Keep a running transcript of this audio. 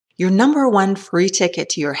your #1 free ticket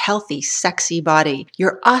to your healthy, sexy body,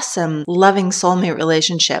 your awesome, loving soulmate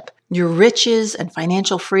relationship, your riches and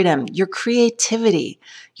financial freedom, your creativity,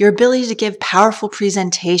 your ability to give powerful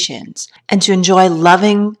presentations, and to enjoy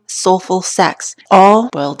loving, soulful sex, all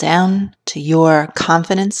boil down to your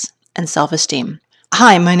confidence and self-esteem.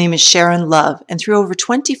 Hi, my name is Sharon Love, and through over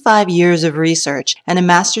 25 years of research and a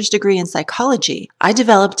master's degree in psychology, I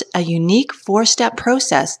developed a unique 4-step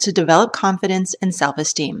process to develop confidence and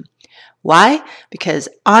self-esteem. Why? Because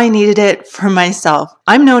I needed it for myself.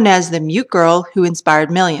 I'm known as the mute girl who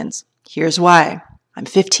inspired millions. Here's why. I'm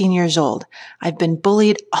 15 years old. I've been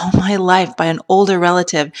bullied all my life by an older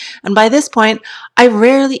relative, and by this point, I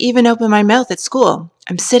rarely even open my mouth at school.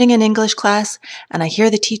 I'm sitting in English class, and I hear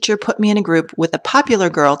the teacher put me in a group with a popular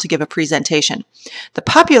girl to give a presentation. The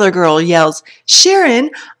popular girl yells,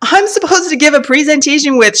 "Sharon, I'm supposed to give a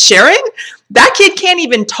presentation with Sharon? That kid can't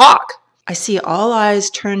even talk." I see all eyes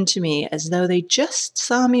turn to me as though they just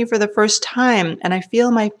saw me for the first time, and I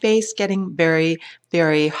feel my face getting very,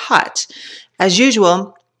 very hot. As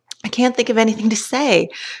usual, I can't think of anything to say.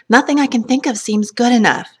 Nothing I can think of seems good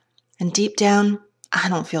enough. And deep down, I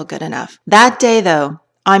don't feel good enough. That day, though,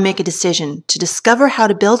 I make a decision to discover how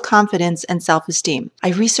to build confidence and self-esteem. I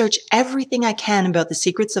research everything I can about the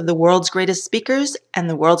secrets of the world's greatest speakers and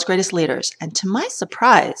the world's greatest leaders. And to my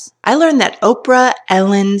surprise, I learned that Oprah,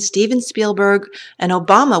 Ellen, Steven Spielberg, and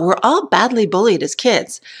Obama were all badly bullied as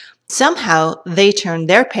kids. Somehow, they turned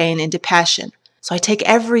their pain into passion. So I take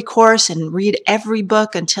every course and read every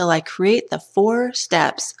book until I create the 4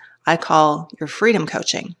 steps I call your freedom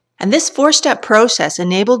coaching. And this 4-step process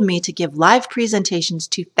enabled me to give live presentations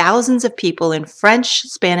to thousands of people in French,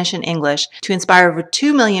 Spanish, and English, to inspire over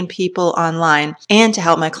 2 million people online, and to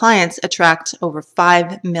help my clients attract over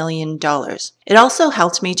 $5 million. It also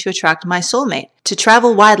helped me to attract my soulmate, to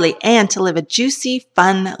travel widely, and to live a juicy,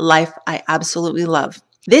 fun life I absolutely love.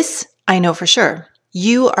 This I know for sure.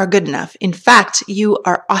 You are good enough. In fact, you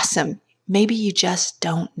are awesome. Maybe you just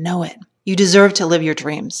don't know it. You deserve to live your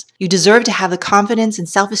dreams. You deserve to have the confidence and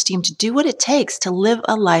self-esteem to do what it takes to live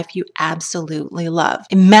a life you absolutely love.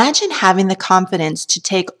 Imagine having the confidence to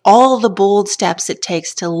take all the bold steps it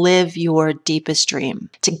takes to live your deepest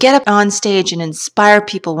dream, to get up on stage and inspire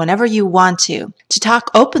people whenever you want to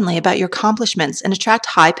talk openly about your accomplishments and attract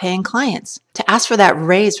high-paying clients, to ask for that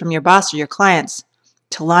raise from your boss or your clients,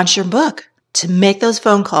 to launch your book, to make those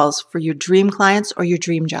phone calls for your dream clients or your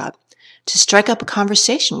dream job, to strike up a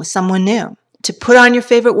conversation with someone new, to put on your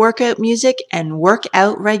favorite workout music and work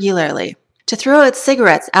out regularly, to throw out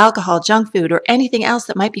cigarettes, alcohol, junk food, or anything else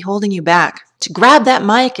that might be holding you back, to grab that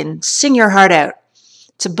mic and sing your heart out,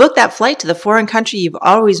 to book that flight to the foreign country you've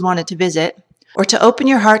always wanted to visit, or to open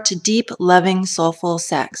your heart to deep, loving, soulful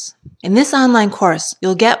sex. In this online course,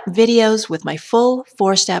 you'll get videos with my full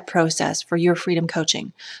 4-step process for your freedom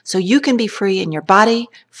coaching, so you can be free in your body,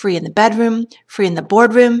 free in the bedroom, free in the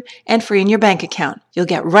boardroom, and free in your bank account. You'll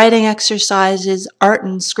get writing exercises, art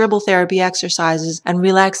and scribble therapy exercises, and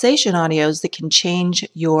relaxation audios that can change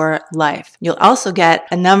your life. You'll also get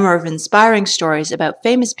a number of inspiring stories about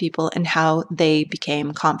famous people and how they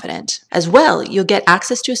became confident. As well, you'll get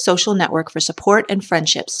access to a social network for support and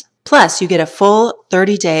friendships. Plus, you get a full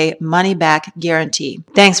 30-day money-back guarantee.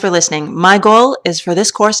 Thanks for listening. My goal is for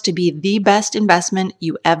this course to be the best investment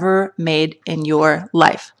you ever made in your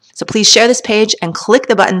life. So please share this page and click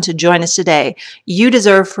the button to join us today. You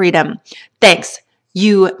deserve freedom. Thanks.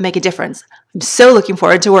 You make a difference. I'm so looking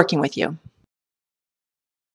forward to working with you.